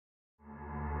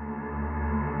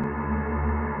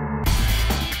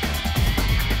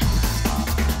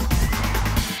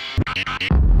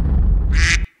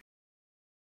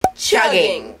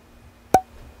chugging.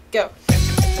 Go.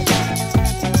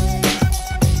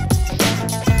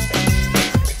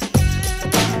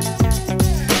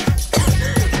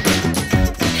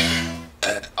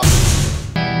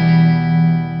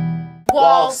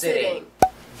 Wall sitting.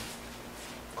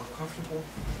 Uncomfortable.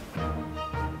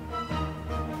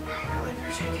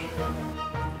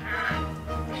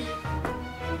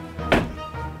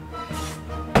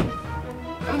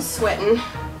 I'm sweating.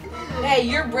 Hey,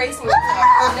 you're bracing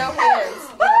yourself. No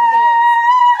hands.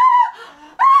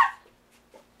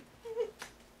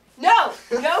 No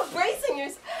hands. No bracing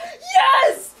yourself.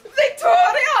 Yes!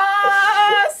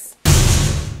 Victorious!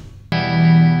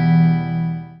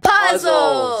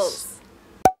 Puzzles.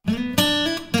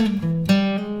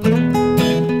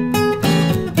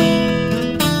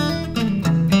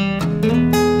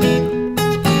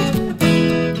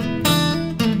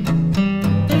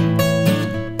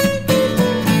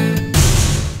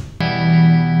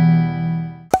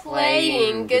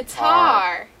 Playing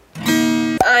guitar.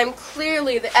 I'm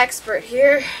clearly the expert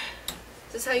here. Is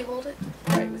this how you hold it?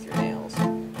 Right, with your nails.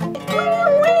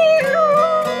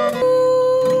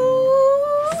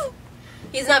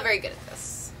 He's not very good at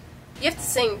this. You have to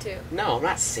sing too. No, I'm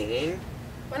not singing.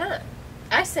 Why not?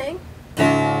 I sang.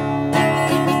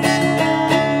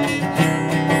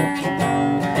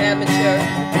 Amateur.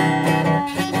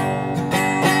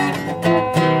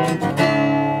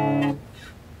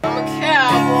 I'm a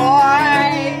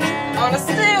cowboy on a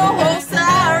steel horse I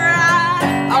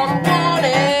ride. I'm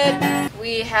wanted.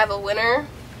 We have a winner,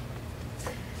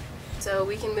 so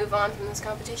we can move on from this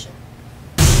competition.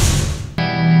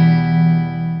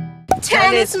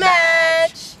 Tennis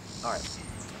match! Alright.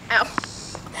 Ow.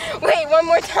 Wait, one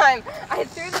more time. I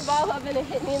threw the ball up and it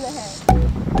hit me in the head.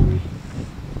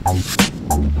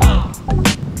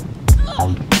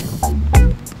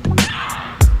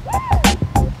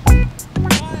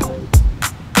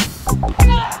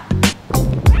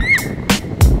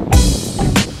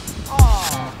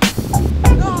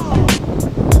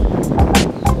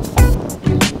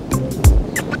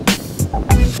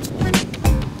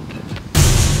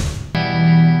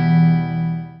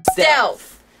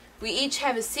 Stealth. We each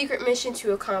have a secret mission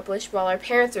to accomplish while our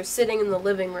parents are sitting in the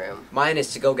living room. Mine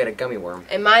is to go get a gummy worm.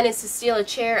 And mine is to steal a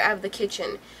chair out of the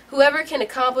kitchen. Whoever can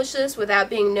accomplish this without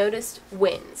being noticed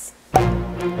wins.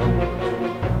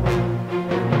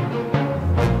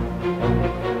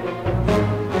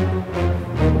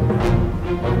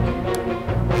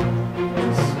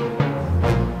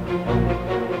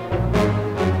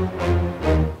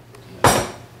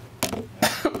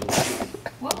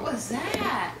 What was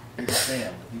that? Here's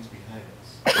Sam. He's behind us.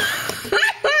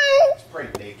 He's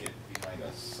probably naked behind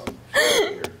us. Somewhere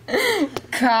here.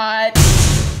 Cut.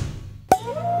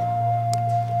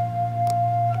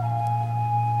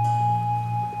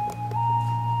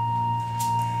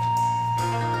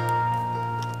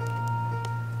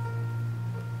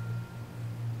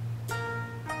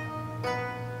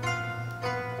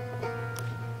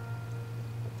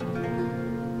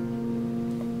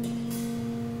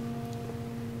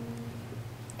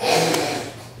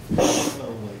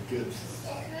 Oh my goodness.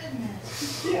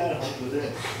 Goodness. Yeah, help with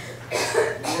it.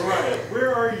 Moriah,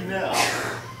 where are you now?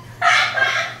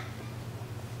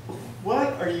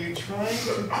 What are you trying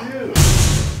to do?